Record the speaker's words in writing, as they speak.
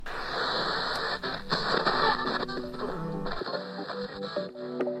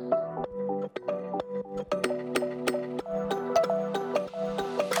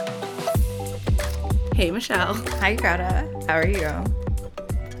Hey, Michelle. Hi, Greta. How are you?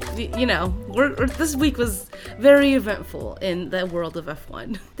 You know, this week was very eventful in the world of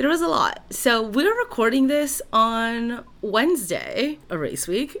F1. There was a lot. So we're recording this on Wednesday, a race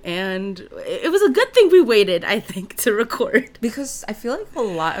week, and it was a good thing we waited, I think, to record. Because I feel like a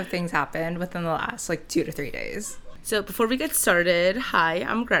lot of things happened within the last 2 to 3 days. So before we get started, hi,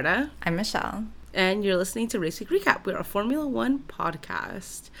 I'm Greta. I'm Michelle. And you're listening to Race Week Recap. We're a Formula One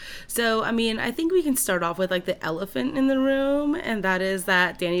podcast. So, I think we can start off with the elephant in the room, and that is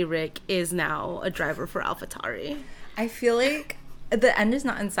that Danny Ric is now a driver for AlphaTauri. I feel like the end is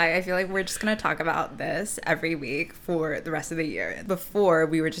not in sight. I feel like we're just going to talk about this every week for the rest of the year. Before,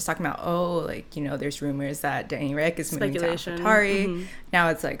 we were just talking about, there's rumors that Danny Ric is moving to AlphaTauri. Mm-hmm. Now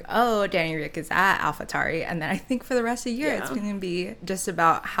it's Danny Ric is at AlphaTauri. And then I think for the rest of the year, it's going to be just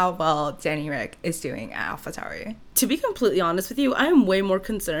about how well Danny Ric is doing at AlphaTauri. To be completely honest with you, I am way more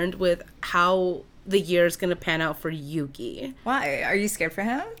concerned with how the year is going to pan out for Yuki. Why? Are you scared for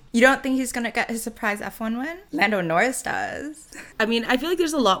him? You don't think he's going to get his surprise F1 win? Lando Norris does. I feel like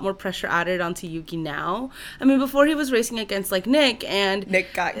there's a lot more pressure added onto Yuki now. Before he was racing against Nick, and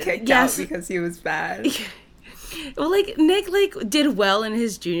Nick got kicked out because he was bad. Well, Nick, did well in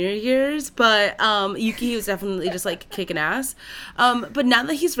his junior years, but Yuki was definitely just, kicking ass. But now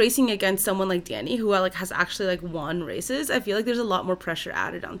that he's racing against someone like Danny, who, has actually, won races, I feel like there's a lot more pressure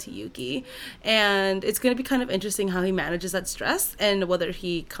added onto Yuki. And it's going to be kind of interesting how he manages that stress and whether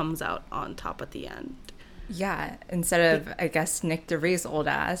he comes out on top at the end. Yeah, instead of, I guess, Nick DeVries' old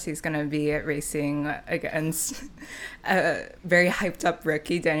ass, he's going to be racing against a very hyped up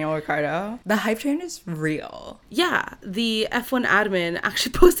rookie, Daniel Ricciardo. The hype train is real. Yeah, the F1 admin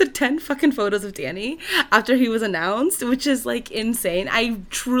actually posted 10 fucking photos of Danny after he was announced, which is, insane. I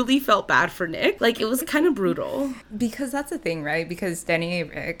truly felt bad for Nick. It was kind of brutal. Because that's the thing, right? Because Danny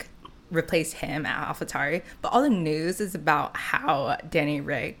Ric replaced him at AlphaTauri, but all the news is about how Danny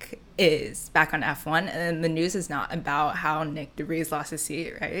Ric is back on F1, and the news is not about how Nick DeVries lost his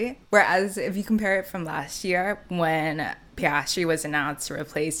seat, right? Whereas if you compare it from last year when Piastri was announced to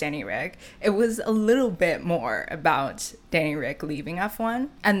replace Danny Ric, it was a little bit more about Danny Ric leaving F1,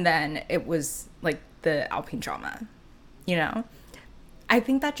 and then it was the Alpine drama, I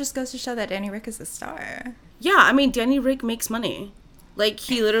think that just goes to show that Danny Ric is a star. Yeah, Danny Ric makes money.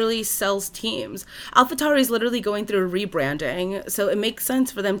 He literally sells teams. AlphaTauri is literally going through a rebranding, so it makes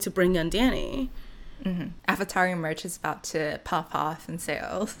sense for them to bring in Danny. Mm-hmm. AlphaTauri merch is about to pop off in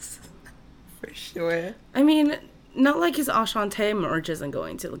sales. For sure. Not like his Ashante merch isn't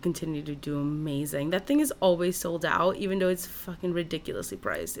going to continue to do amazing. That thing is always sold out, even though it's fucking ridiculously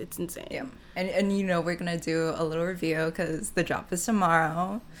priced. It's insane. Yeah. And we're going to do a little review because the drop is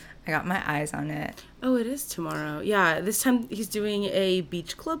tomorrow. I got my eyes on it. Oh, it is tomorrow. Yeah, this time he's doing a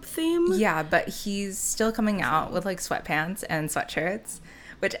beach club theme. Yeah, but he's still coming out with sweatpants and sweatshirts,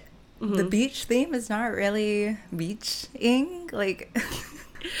 which the beach theme is not really beaching.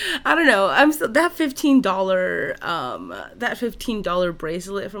 I don't know. That $15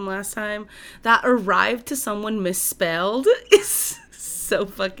 bracelet from last time that arrived to someone misspelled is so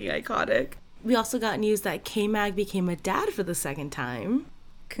fucking iconic. We also got news that K-Mag became a dad for the second time.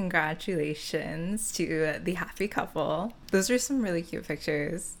 Congratulations to the happy couple. Those are some really cute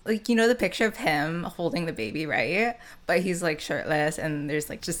pictures. The picture of him holding the baby, right? But he's shirtless, and there's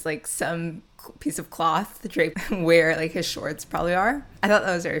just some piece of cloth draped where his shorts probably are. I thought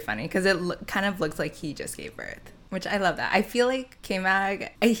that was very funny because it kind of looks like he just gave birth, which I love that. I feel like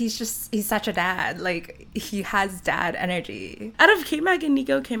K-Mag, he's such a dad. He has dad energy. Out of K-Mag and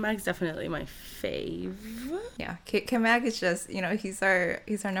Nico, K-Mag's definitely my fave. Yeah, K-Mag is just, he's our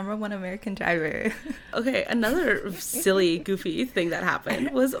number one American driver. Okay, another silly, goofy thing that happened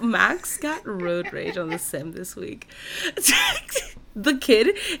was Max got road rage on the sim this week. The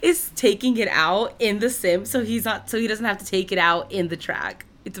kid is taking it out in the sim, so he doesn't have to take it out in the track.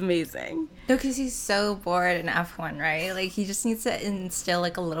 It's amazing. No, because he's so bored in F1, right? He just needs to instill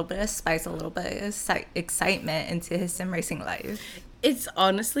a little bit of spice, a little bit of excitement into his sim racing life. It's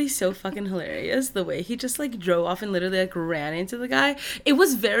honestly so fucking hilarious the way he just drove off and literally ran into the guy. It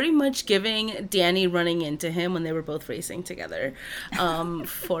was very much giving Danny running into him when they were both racing together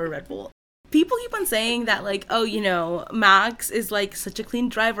for Red Bull. People keep on saying that, Max is, such a clean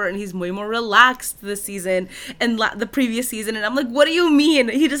driver and he's way more relaxed this season and the previous season. And I'm like, what do you mean?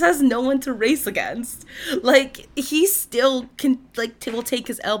 He just has no one to race against. He still can, will take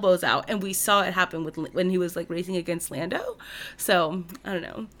his elbows out. And we saw it happen when he was, racing against Lando. So, I don't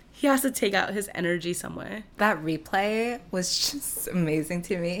know. He has to take out his energy somewhere. That replay was just amazing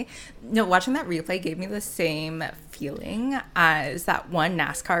to me. No, watching that replay gave me the same feeling as that one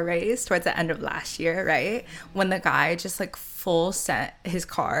NASCAR race towards the end of last year, right? When the guy just like full sent his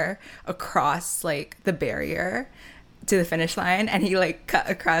car across like the barrier to the finish line, and he like cut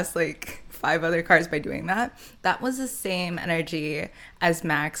across like 5 other cars by doing that. That was the same energy as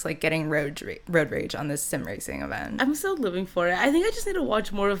Max like getting road rage on this sim racing event. I'm still living for it. I think I just need to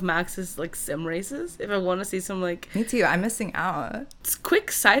watch more of Max's like sim races if I want to see some like. Me too. I'm missing out.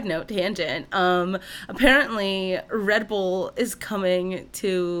 Quick side note tangent. Apparently Red Bull is coming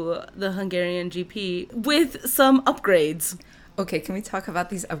to the Hungarian GP with some upgrades. Okay, can we talk about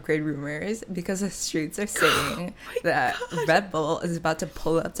these upgrade rumors? Because the streets are saying that Red Bull is about to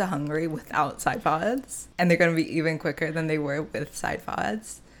pull up to Hungary without side pods, and they're going to be even quicker than they were with side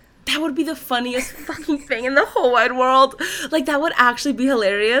pods. That would be the funniest fucking thing in the whole wide world. Like, that would actually be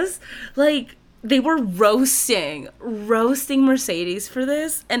hilarious. Like, they were roasting Mercedes for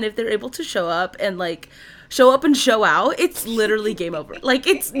this, and if they're able to show up and show out, it's literally game over. Like,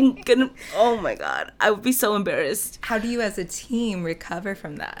 it's gonna, oh my god, I would be so embarrassed. How do you as a team recover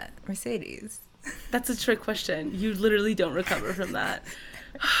from that, Mercedes? That's a trick question. You literally don't recover from that.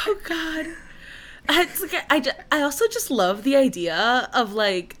 Oh god. It's like, I also just love the idea of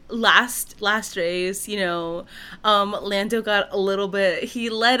like last race, you know, Lando got a little bit,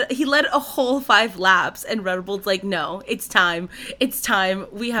 he led a whole 5 laps, and Red Bull's like, no, it's time,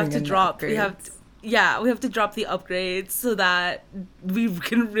 we have to drop the upgrades so that we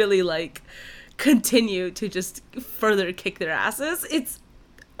can really like continue to just further kick their asses. It's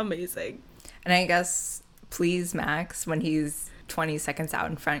amazing. And I guess please Max, when he's 20 seconds out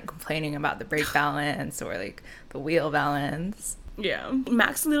in front complaining about the brake balance or like the wheel balance. Yeah.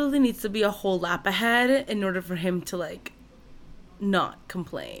 Max literally needs to be a whole lap ahead in order for him to like not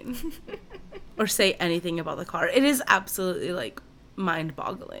complain or say anything about the car. It is absolutely like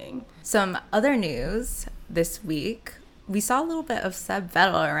mind-boggling. Some other news this week, we saw a little bit of Seb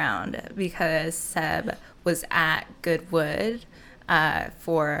Vettel around because Seb was at Goodwood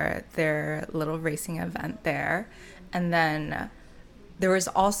for their little racing event there. And then there was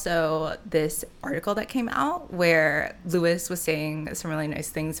also this article that came out where Lewis was saying some really nice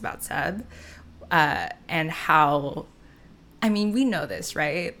things about Seb and how, I mean, we know this,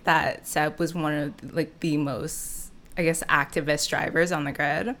 right? That Seb was one of like the most, I guess, activist drivers on the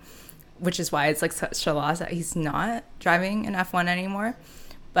grid, which is why it's like such a loss that he's not driving in F1 anymore.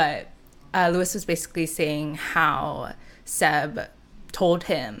 But Lewis was basically saying how Seb told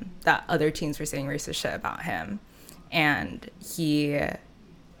him that other teams were saying racist shit about him. And he, I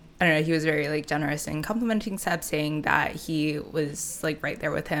don't know, he was very like generous in complimenting Seb, saying that he was like right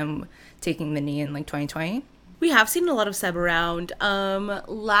there with him taking the knee in like 2020. We have seen a lot of Seb around.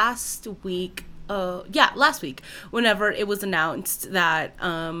 Last week, whenever it was announced that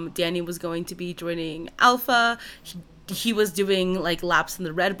Danny was going to be joining Alpha, he was doing like laps in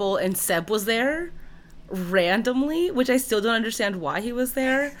the Red Bull, and Seb was there randomly, which I still don't understand why he was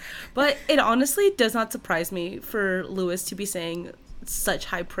there, but it honestly does not surprise me for Lewis to be saying such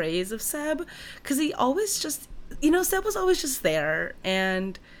high praise of Seb, because he always just, you know, Seb was always just there,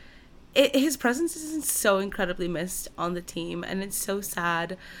 and his presence is so incredibly missed on the team, and it's so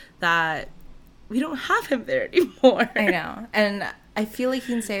sad that we don't have him there anymore. I know, and I feel like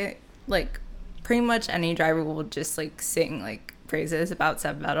he can say like pretty much any driver will just like sing like praises about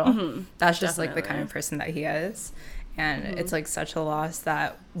Seb Vettel. Mm-hmm. That's just like the kind of person that he is, and it's like such a loss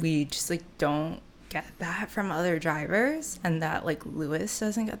that we just like don't get that from other drivers, and that like Lewis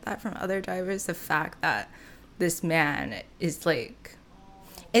doesn't get that from other drivers. The fact that this man is like,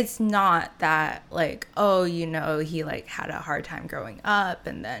 it's not that like, oh, you know, he like had a hard time growing up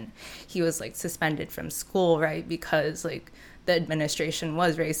and then he was like suspended from school, right, because like the administration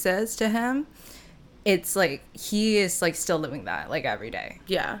was racist to him. It's like he is like still living that like every day.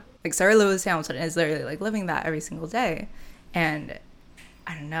 Yeah. Like Sir Lewis Hamilton is literally like living that every single day. And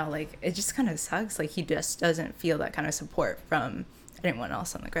I don't know, like it just kind of sucks. Like he just doesn't feel that kind of support from anyone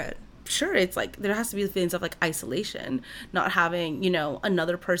else on the grid. Sure, it's like there has to be feelings of like isolation, not having, you know,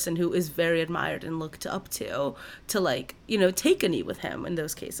 another person who is very admired and looked up to like, you know, take a knee with him in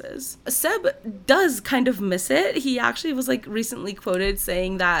those cases. Seb does kind of miss it. He actually was like recently quoted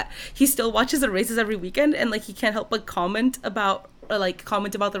saying that he still watches the races every weekend, and like he can't help but comment about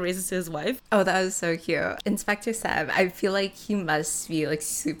the races to his wife. Oh, that was so cute. Inspector Seb, I feel like he must be like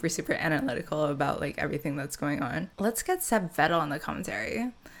super, super analytical about like everything that's going on. Let's get Seb Vettel on the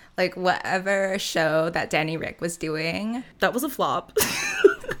commentary. Like whatever show that Danny Rick was doing. That was a flop.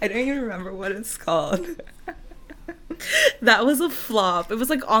 I don't even remember what it's called. That was a flop. It was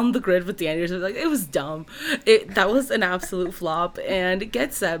like on the grid with Danny or something. Like, it was dumb. That was an absolute flop. And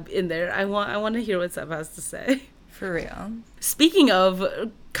get Seb in there. I want to hear what Seb has to say. For real. Speaking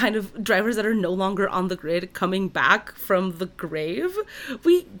of kind of drivers that are no longer on the grid coming back from the grave,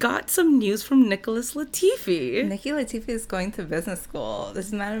 we got some news from Nicholas Latifi. Nikki Latifi is going to business school.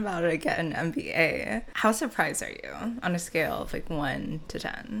 This man about to get an MBA. How surprised are you on a scale of like 1 to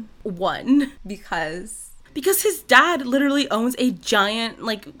 10? 1. Because his dad literally owns a giant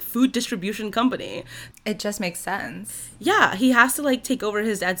like food distribution company. it just makes sense. Yeah, he has to like take over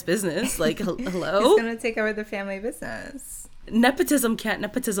his dad's business. Like, hello? He's gonna take over the family business. Nepotism can't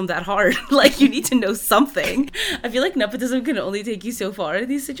nepotism that hard. Like, you need to know something. I feel like nepotism can only take you so far in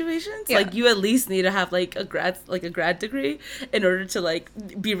these situations. Yeah. Like, you at least need to have like a grad degree in order to like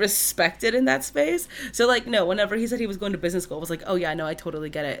be respected in that space. So like, no, whenever he said he was going to business school, I was like, oh yeah, no, I totally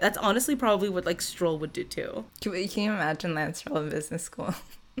get it. That's honestly probably what like Stroll would do too. Can you imagine Lance Stroll in business school?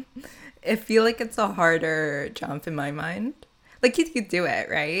 I feel like it's a harder jump in my mind. Like, he could do it,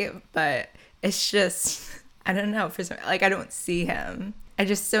 right? But it's just, I don't know, for some, like, I don't see him. I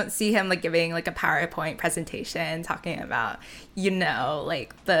just don't see him like giving like a PowerPoint presentation talking about, you know,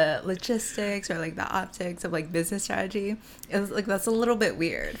 like the logistics or like the optics of like business strategy. It was like, that's a little bit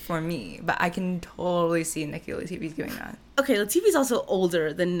weird for me, but I can totally see Nikki Latifi doing that. Okay, Latifi's also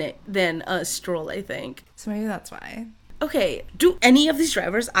older than Stroll, I think. So maybe that's why. Okay, do any of these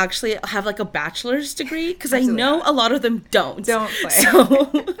drivers actually have like a bachelor's degree? Because I know a lot of them don't. Don't play.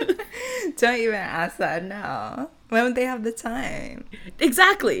 So Don't even ask that, no. When would they have the time?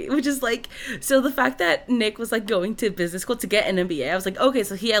 exactly, which is like, so the fact that Nick was like going to business school to get an MBA, I was like, okay,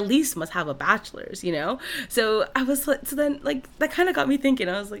 so he at least must have a bachelor's, you know? So I was like, so then like that kind of got me thinking.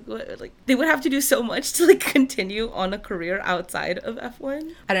 I was like, what? Like they would have to do so much to like continue on a career outside of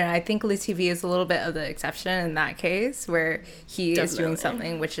F1. I don't know. I think Latifi is a little bit of the exception in that case where he is doing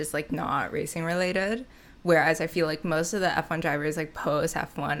something which is like not racing related. Whereas I feel like most of the F1 drivers like post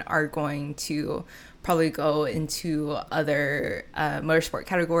F1 are going to probably go into other motorsport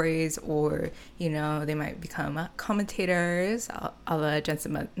categories, or, you know, they might become commentators a la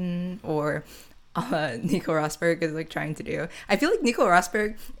Jensen Button, or Nico Rosberg is like trying to do. I feel like Nico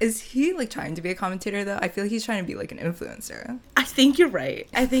Rosberg, is he like trying to be a commentator though? I feel like he's trying to be like an influencer. I think you're right.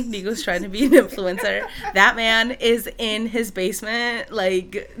 I think Nico's trying to be an influencer. That man is in his basement.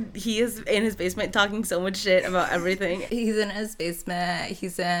 Like, he is in his basement talking so much shit about everything. He's in his basement.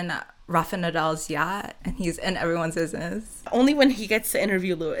 He's in Rafa Nadal's yacht, and he's in everyone's business. Only when he gets to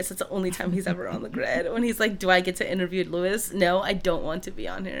interview Lewis. It's the only time he's ever on the grid. When he's like, do I get to interview Lewis? No, I don't want to be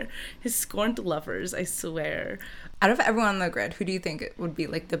on here. His scorned lovers, I swear. Out of everyone on the grid, who do you think would be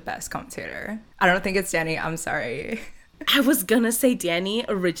like the best commentator? I don't think it's Danny. I'm sorry. I was gonna say Danny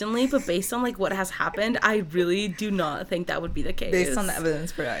originally, but based on like what has happened, I really do not think that would be the case. Based on the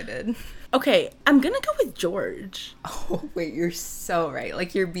evidence provided. Okay, I'm gonna go with George. Oh, wait, you're so right.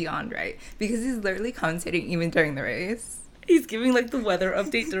 Like, you're beyond right. Because he's literally commentating even during the race. He's giving like the weather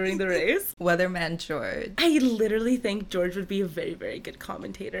update during the race. Weatherman George. I literally think George would be a very, very good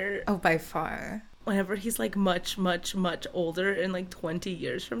commentator. Oh, by far. Whenever he's like much, much, much older in like 20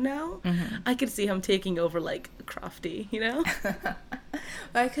 years from now, I could see him taking over like Crofty, you know?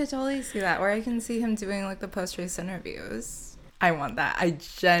 I could totally see that. Or I can see him doing like the post-race interviews. I want that. I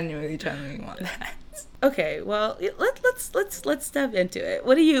genuinely want that. Okay, well, let's dive into it.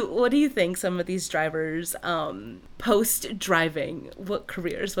 What do you think some of these drivers post driving, what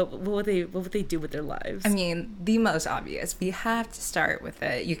careers, what would they do with their lives? I mean, the most obvious, we have to start with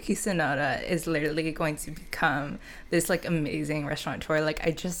it. Yuki Tsunoda is literally going to become this like amazing restaurateur. Like,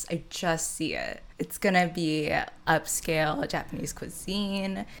 I just see it. It's gonna be upscale Japanese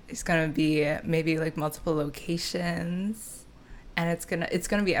cuisine. It's gonna be maybe like multiple locations. And it's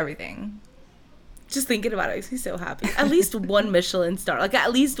gonna be everything. Just thinking about it makes me so happy. At least one Michelin star. Like,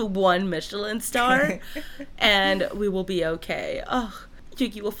 at least one Michelin star. And we will be okay. Oh,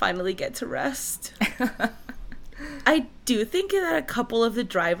 Yuki will finally get to rest. I do think that a couple of the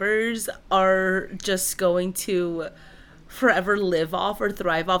drivers are just going to forever live off or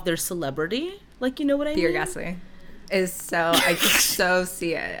thrive off their celebrity. Like, you know what I mean? Pierre Gasly is so... I just so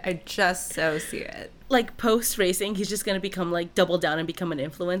see it. I just so see it. Like, post-racing, he's just going to become, like, double down and become an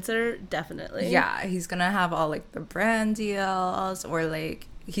influencer? Definitely. Yeah, he's going to have all, like, the brand deals, or, like,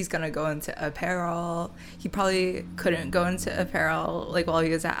 he's going to go into apparel. He probably couldn't go into apparel, like, while he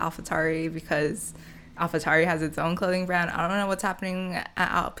was at AlphaTauri, because AlphaTauri has its own clothing brand. I don't know what's happening at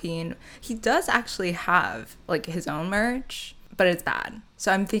Alpine. He does actually have, like, his own merch, but it's bad.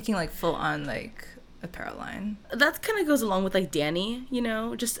 So I'm thinking, like, full-on, like, apparel line. That kind of goes along with, like, Danny, you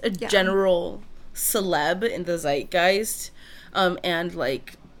know? Just a general celeb in the zeitgeist, and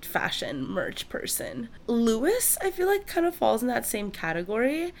like fashion merch person. Lewis, I feel like, kind of falls in that same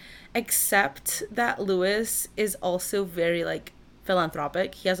category, except that Lewis is also very like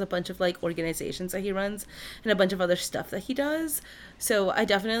philanthropic. He has a bunch of like organizations that he runs and a bunch of other stuff that he does. So I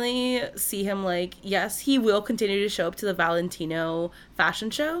definitely see him like, yes, he will continue to show up to the Valentino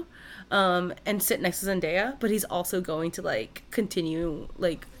fashion show, and sit next to Zendaya, but he's also going to like continue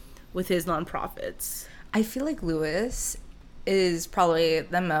like with his nonprofits. I feel like Lewis is probably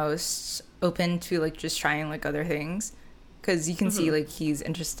the most open to like just trying like other things, because you can see like he's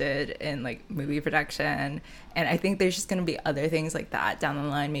interested in like movie production, and I think there's just going to be other things like that down the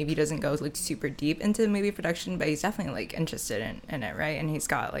line. Maybe he doesn't go like super deep into movie production, but he's definitely like interested in it, right? And he's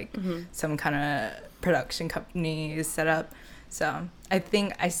got like some kind of production company set up. So I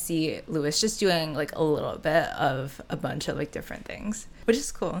think I see Lewis just doing like a little bit of a bunch of like different things, which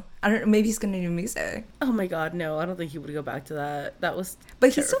is cool. I don't know, maybe he's gonna do music. Oh my god, no, I don't think he would go back to that. That was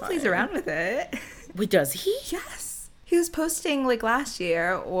But terrifying. he still plays around with it. Wait, does he? Yes. He was posting like last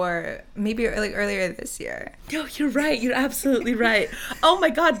year or maybe like earlier this year. No, you're right. You're absolutely right. Oh my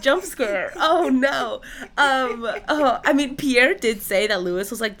god, jump scare. Oh no. I mean, Pierre did say that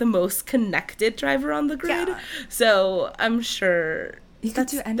Lewis was like the most connected driver on the grid. Yeah. So I'm sure He could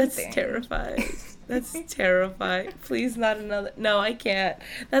do anything. That's terrifying. That's terrifying. Please, not another. No, I can't.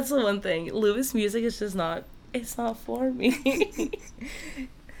 That's the one thing. Lewis music is just not. It's not for me.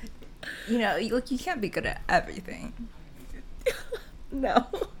 You know, like you can't be good at everything. No.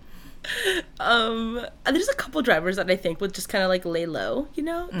 There's a couple drivers that I think would just kind of like lay low, you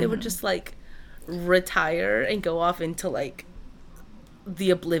know? They would just like retire and go off into like the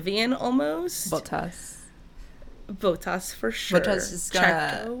oblivion almost. Bottas for sure. Bottas is gonna,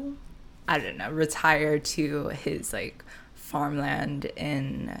 Checo. I don't know, retire to his like farmland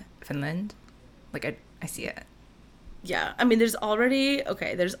in Finland. Like I see it. Yeah, I mean, there's already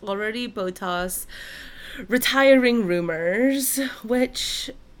Bottas retiring rumors,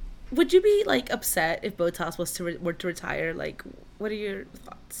 which, would you be like upset if Bottas were to retire? Like, what are your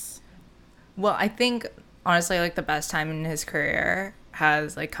thoughts? Well, I think honestly like the best time in his career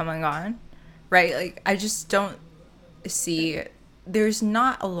has like come and gone, right? Like I just don't see, there's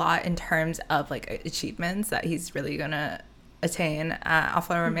not a lot in terms of like achievements that he's really gonna attain at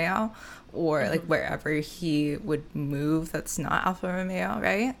Alfa Romeo, or like wherever he would move that's not Alfa Romeo,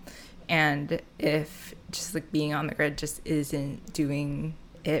 right? And if just like being on the grid just isn't doing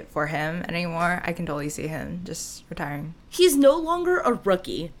it for him anymore, I can totally see him just retiring. He's no longer a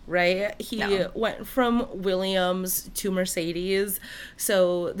rookie, right? He No. went from Williams to Mercedes,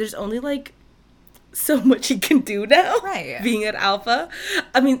 so there's only like so much he can do now, Right. being at Alpha.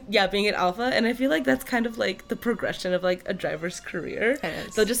 I mean, yeah, being at Alpha, and I feel like that's kind of like the progression of like a driver's career. It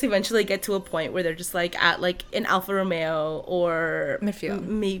is. They'll just eventually get to a point where they're just like at like an Alfa Romeo or Midfield.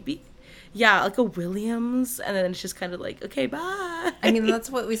 maybe, yeah, like a Williams, and then it's just kind of like, okay, bye. I mean, that's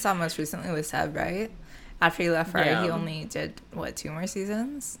what we saw most recently with Seb, right? After he left Ferrari, Yeah. he only did, what, 2 more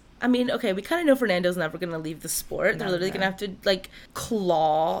seasons? I mean, okay, we kind of know Fernando's never going to leave the sport. They're literally going to have to, like,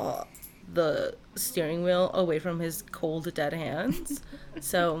 claw the steering wheel away from his cold, dead hands.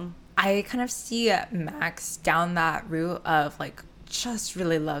 So, I kind of see Max down that route of, like, just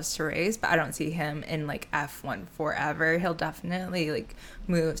really loves to race, but I don't see him in, like, F1 forever. He'll definitely, like,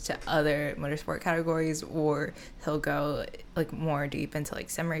 move to other motorsport categories, or he'll go, like, more deep into, like,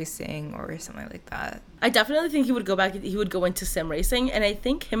 sim racing or something like that. I definitely think he would go back, he would go into sim racing, and I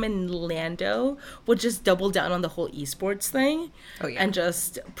think him and Lando would just double down on the whole esports thing. Oh, yeah. And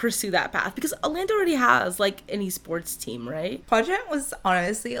just pursue that path, because Lando already has, like, an esports team, right? Quadrant was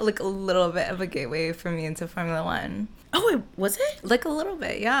honestly, like, a little bit of a gateway for me into Formula One. Oh, was it? Like a little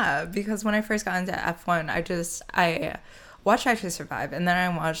bit, yeah. Because when I first got into F1, I watched Drive to Survive, and then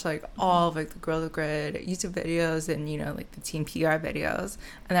I watched like all of like the Girl to Grid YouTube videos and, you know, like the Team PR videos,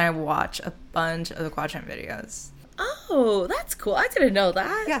 and then I watched a bunch of the Quadrant videos. Oh, that's cool. I didn't know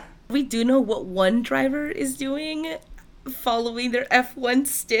that. Yeah. We do know what one driver is doing following their F1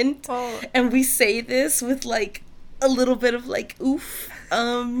 stint. Well- And we say this with like a little bit of like oof.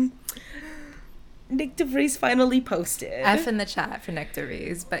 Nick DeVries finally posted. F in the chat for Nick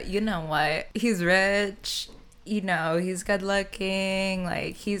DeVries, but you know what? He's rich, you know, he's good looking,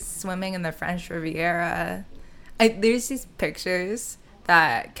 like he's swimming in the French Riviera. There's these pictures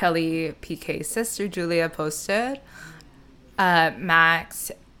that Kelly Piquet's sister Julia posted.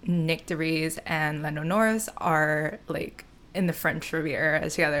 Max, Nick DeVries, and Lando Norris are like in the French Riviera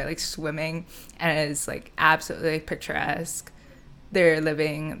together, like swimming, and it's like absolutely picturesque. They're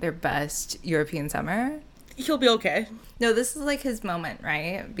living their best European summer. He'll be okay. No, this is like his moment,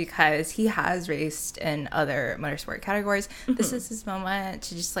 right? Because he has raced in other motorsport categories. This is his moment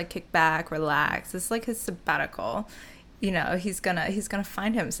to just like kick back, relax. This is like his sabbatical. You know, he's gonna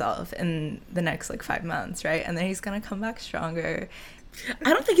find himself in the next like 5 months, right? And then he's gonna come back stronger. I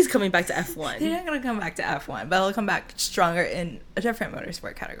don't think he's coming back to F1. He's not gonna come back to F1, but he'll come back stronger in a different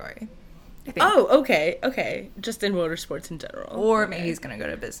motorsport category, I think. Oh, okay. Just in motorsports in general. Or maybe he's gonna go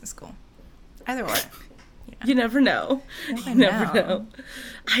to business school. Either or. You never know. I You never know.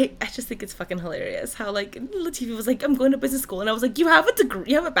 I just think it's fucking hilarious how like Latifi was like, I'm going to business school, and I was like, you have a degree,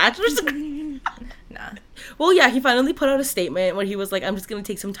 you have a bachelor's degree. Nah. Well, yeah, he finally put out a statement where he was like, I'm just gonna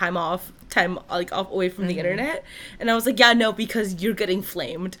take some time off away from the internet, and I was like, yeah, no, because you're getting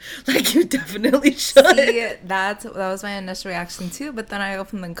flamed. Like, you definitely should. See, that was my initial reaction too, but then I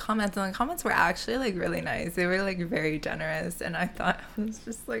opened the comments, and the comments were actually like really nice. They were like very generous, and I thought, I was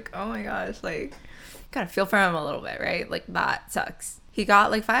just like, oh my gosh, like, gotta feel for him a little bit, right? Like, that sucks. He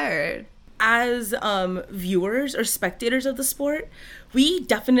got like fired. As viewers or spectators of the sport, we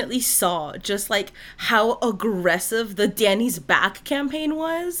definitely saw just like how aggressive the Danny's back campaign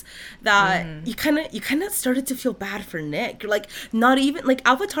was, that you kind of started to feel bad for Nick. You're like, not even like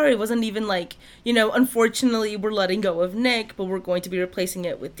AlphaTauri wasn't even like, you know, unfortunately we're letting go of Nick, but we're going to be replacing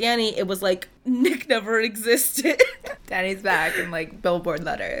it with Danny. It was like Nick never existed. Danny's back in like billboard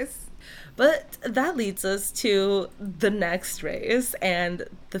letters. But that leads us to the next race and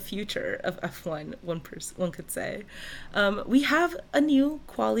the future of F1, one could say. We have a new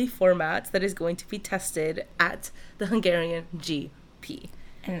quali format that is going to be tested at the Hungarian GP.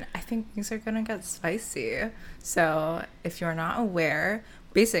 And I think things are going to get spicy. So if you're not aware,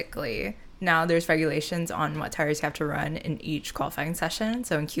 basically now there's regulations on what tires you have to run in each qualifying session.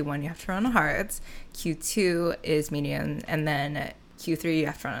 So in Q1, you have to run on hards. Q2 is medium. And then Q3 you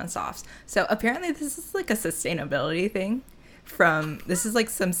have to run on softs. So apparently this is like a sustainability thing this is like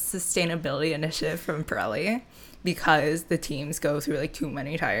some sustainability initiative from Pirelli, because the teams go through like too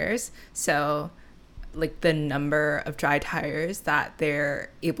many tires. So like the number of dry tires that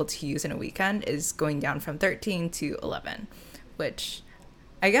they're able to use in a weekend is going down from 13 to 11, which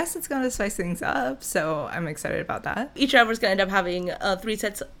I guess it's going to spice things up. So I'm excited about that. Each driver is going to end up having three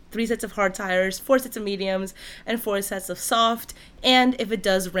sets of hard tires, 4 sets of mediums, and 4 sets of soft. And if it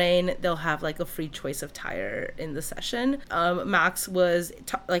does rain, they'll have like a free choice of tire in the session. Max was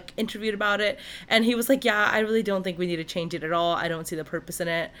interviewed about it, and he was like, yeah, I really don't think we need to change it at all. I don't see the purpose in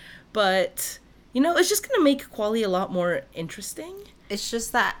it. But, you know, it's just going to make quali a lot more interesting. It's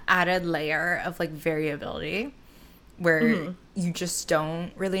just that added layer of like variability where you just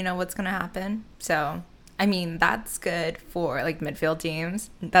don't really know what's going to happen. So, I mean, that's good for like midfield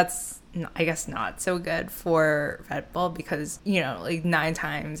teams. That's, I guess, not so good for Red Bull, because, you know, like 9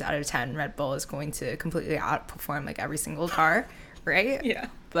 times out of 10, Red Bull is going to completely outperform like every single car, right? Yeah.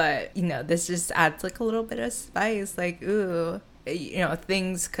 But, you know, this just adds like a little bit of spice. Like, ooh, you know,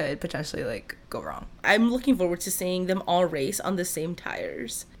 things could potentially like go wrong. I'm looking forward to seeing them all race on the same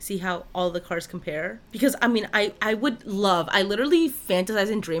tires, see how all the cars compare, because I mean, I literally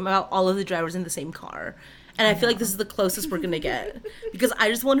fantasize and dream about all of the drivers in the same car, and I feel like this is the closest we're gonna get, because I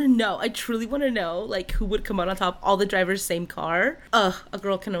just want to know, I truly want to know, like, who would come out on top, all the drivers same car. A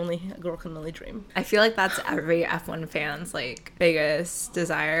girl can only dream. I feel like that's every F1 fan's like biggest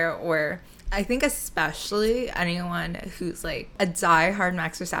desire, or I think especially anyone who's like a diehard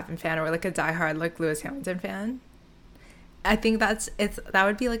Max Verstappen fan, or like a diehard like Lewis Hamilton fan. I think that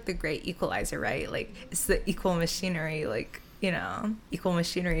would be like the great equalizer, right? Like, it's the equal machinery, like, you know, equal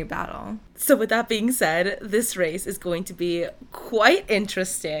machinery battle. So with that being said, this race is going to be quite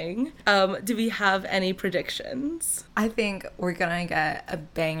interesting. Do we have any predictions? I think we're gonna get a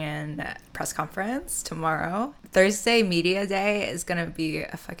banging press conference tomorrow. Thursday media day is gonna be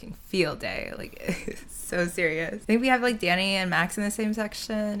a fucking field day. Like, it's so serious. I think we have like Danny and Max in the same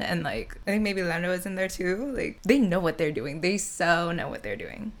section, and like I think maybe Lando is in there too. Like, they know what they're doing. They so know what they're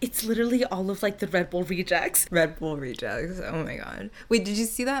doing. It's literally all of like the Red Bull rejects. Red Bull rejects. Oh my god. Wait, did you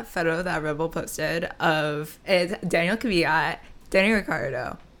see that photo that Red Bull posted of it? Daniel Kvyat, Danny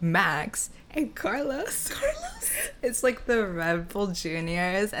Ricciardo, Max, and Carlos. It's like the Red Bull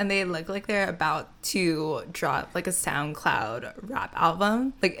Juniors, and they look like they're about to drop like a SoundCloud rap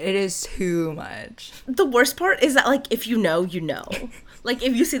album. Like, it is too much. The worst part is that, like, if you know, you know. Like,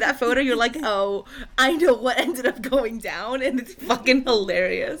 if you see that photo, you're like, oh, I know what ended up going down, and it's fucking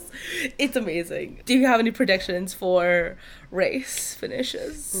hilarious. It's amazing. Do you have any predictions for race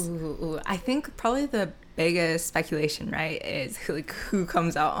finishes? Ooh, I think probably the biggest speculation, right, is who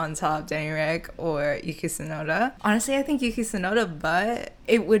comes out on top, Danny Rick or Yuki Tsunoda. Honestly, I think Yuki Tsunoda, but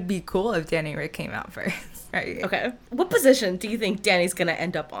it would be cool if Danny Rick came out first. Right. Okay. What position do you think Danny's gonna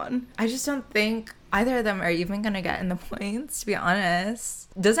end up on? I just don't think either of them are even gonna get in the points, to be honest.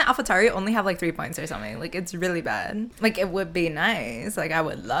 Doesn't AlphaTauri only have like 3 points or something? Like, it's really bad. Like, it would be nice. Like, I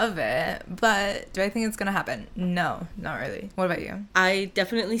would love it. But do I think it's gonna happen? No, not really. What about you? I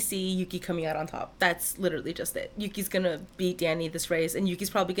definitely see Yuki coming out on top. That's literally just it. Yuki's gonna beat Danny this race, and Yuki's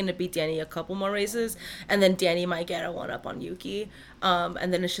probably gonna beat Danny a couple more races, and then Danny might get a 1-up on Yuki.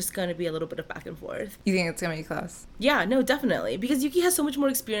 And then it's just gonna be a little bit of back and forth. You think it's gonna be close? Yeah, no, definitely. Because Yuki has so much more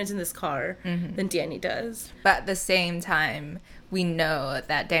experience in this car than Danny does. But at the same time, we know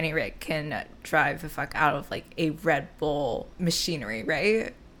that Danny Rick can drive the fuck out of like a Red Bull machinery,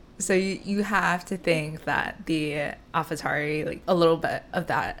 right? So you have to think that the AlphaTauri, like a little bit of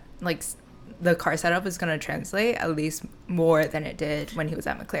that, like the car setup is going to translate at least more than it did when he was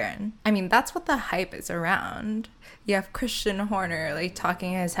at McLaren. I mean, that's what the hype is around. You have Christian Horner like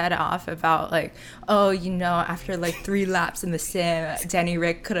talking his head off about like, oh, you know, after like 3 laps in the sim, Danny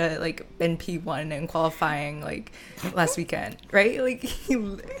Rick could have like been P1 in qualifying like last weekend, right? Like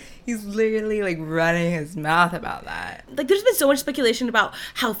he's literally like running his mouth about that. Like, there's been so much speculation about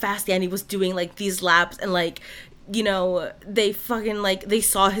how fast Danny was doing like these laps, and like, you know, they fucking like they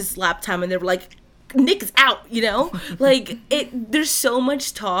saw his lap time and they were like, Nick is out, you know? Like, there's so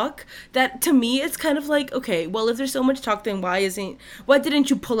much talk that to me it's kind of like, okay, well, if there's so much talk, then why didn't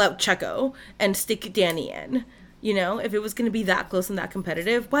you pull out Checo and stick Danny in? You know, if it was going to be that close and that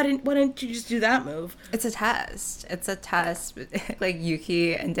competitive, why didn't you just do that move? It's a test. Like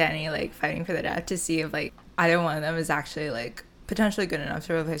Yuki and Danny like fighting for the death to see if like either one of them is actually like potentially good enough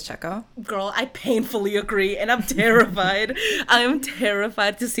to replace Checo. Girl, I painfully agree, and I'm terrified. I am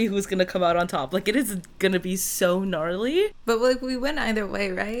terrified to see who's gonna come out on top. Like, it is gonna be so gnarly. But like, we win either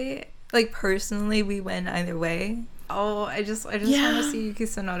way, right? Like, personally, we win either way. Oh, I just want to see Yuki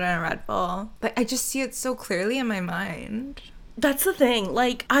Tsunoda in a Red Bull. Like, I just see it so clearly in my mind. That's the thing.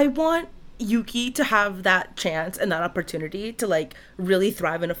 Like, I want Yuki to have that chance and that opportunity to like really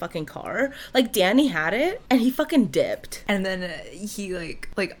thrive in a fucking car. Like, Danny had it and he fucking dipped, and then he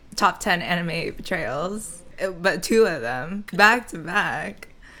like top 10 anime betrayals, but 2 of them back to back,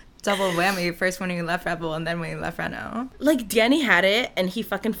 double whammy. First when he left Red Bull, and then when he left Renault. Like, Danny had it and he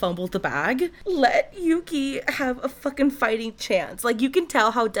fucking fumbled the bag. Let Yuki have a fucking fighting chance. Like, you can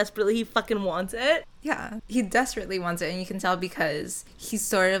tell how desperately he fucking wants it. Yeah, he desperately wants it, and you can tell because he's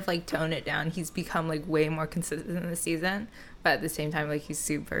sort of like toned it down. He's become like way more consistent in the season, but at the same time, like, he's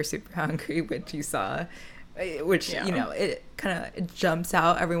super, super hungry, which you saw, which, you know, it kind of jumps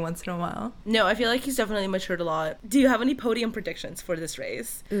out every once in a while. No, I feel like he's definitely matured a lot. Do you have any podium predictions for this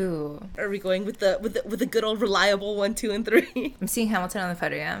race? Ooh. Are we going with the good old reliable 1, 2, and 3? I'm seeing Hamilton on the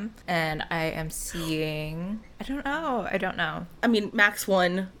podium, and I am seeing, I don't know. I mean, Max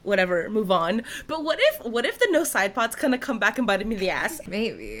won, whatever, move on. But what if the no side pods kind of come back and bite me in the ass?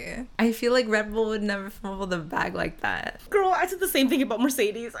 Maybe. I feel like Red Bull would never fumble the bag like that. Girl, I said the same thing about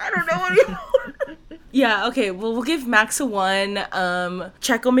Mercedes. I don't know anymore. Yeah, okay, well, we'll give Max a 1.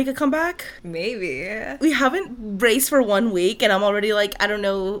 Checo make a comeback? Maybe. We haven't raced for 1 week and I'm already like, I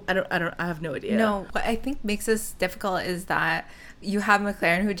have no idea. No, what I think makes this difficult is that you have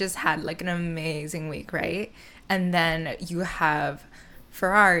McLaren, who just had like an amazing week, right? And then you have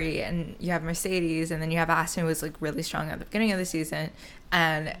Ferrari, and you have Mercedes, and then you have Aston, who was like really strong at the beginning of the season,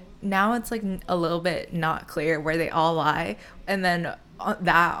 and now it's like a little bit not clear where they all lie. And then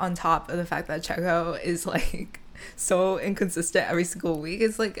that on top of the fact that Checo is like so inconsistent every single week,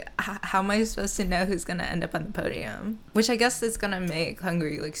 is like, how am I supposed to know who's gonna end up on the podium? Which I guess is gonna make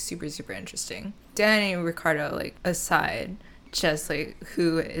Hungary like super, super interesting. Danny Ricciardo like aside, just like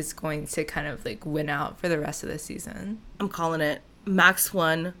who is going to kind of like win out for the rest of the season? I'm calling it. Max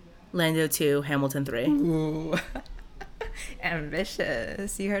 1, Lando 2, Hamilton 3. Ooh.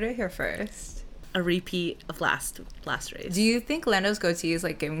 Ambitious. You heard it here first. A repeat of last race. Do you think Lando's goatee is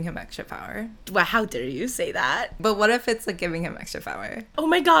like giving him extra power? Wow, how dare you say that? But what if it's like giving him extra power? Oh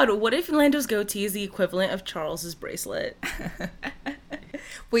my god, what if Lando's goatee is the equivalent of Charles's bracelet?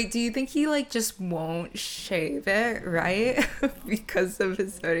 Wait, do you think he like just won't shave it, right? Because of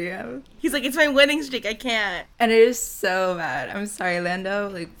his podium? He's like, it's my winning streak, I can't. And it is so bad. I'm sorry, Lando.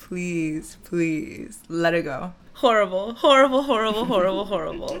 Like, please, let it go. Horrible. Oh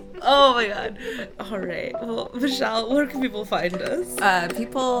my god. All right. Well, Michelle, where can people find us?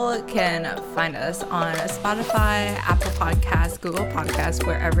 People can find us on Spotify, Apple Podcasts, Google Podcasts,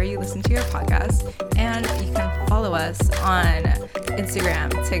 wherever you listen to your podcasts. And you can follow us on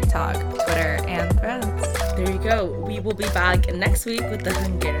Instagram, TikTok, Twitter, and Threads. There you go. We will be back next week with the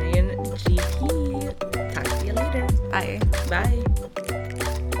Hungarian GP. Talk to you later. Bye. Bye.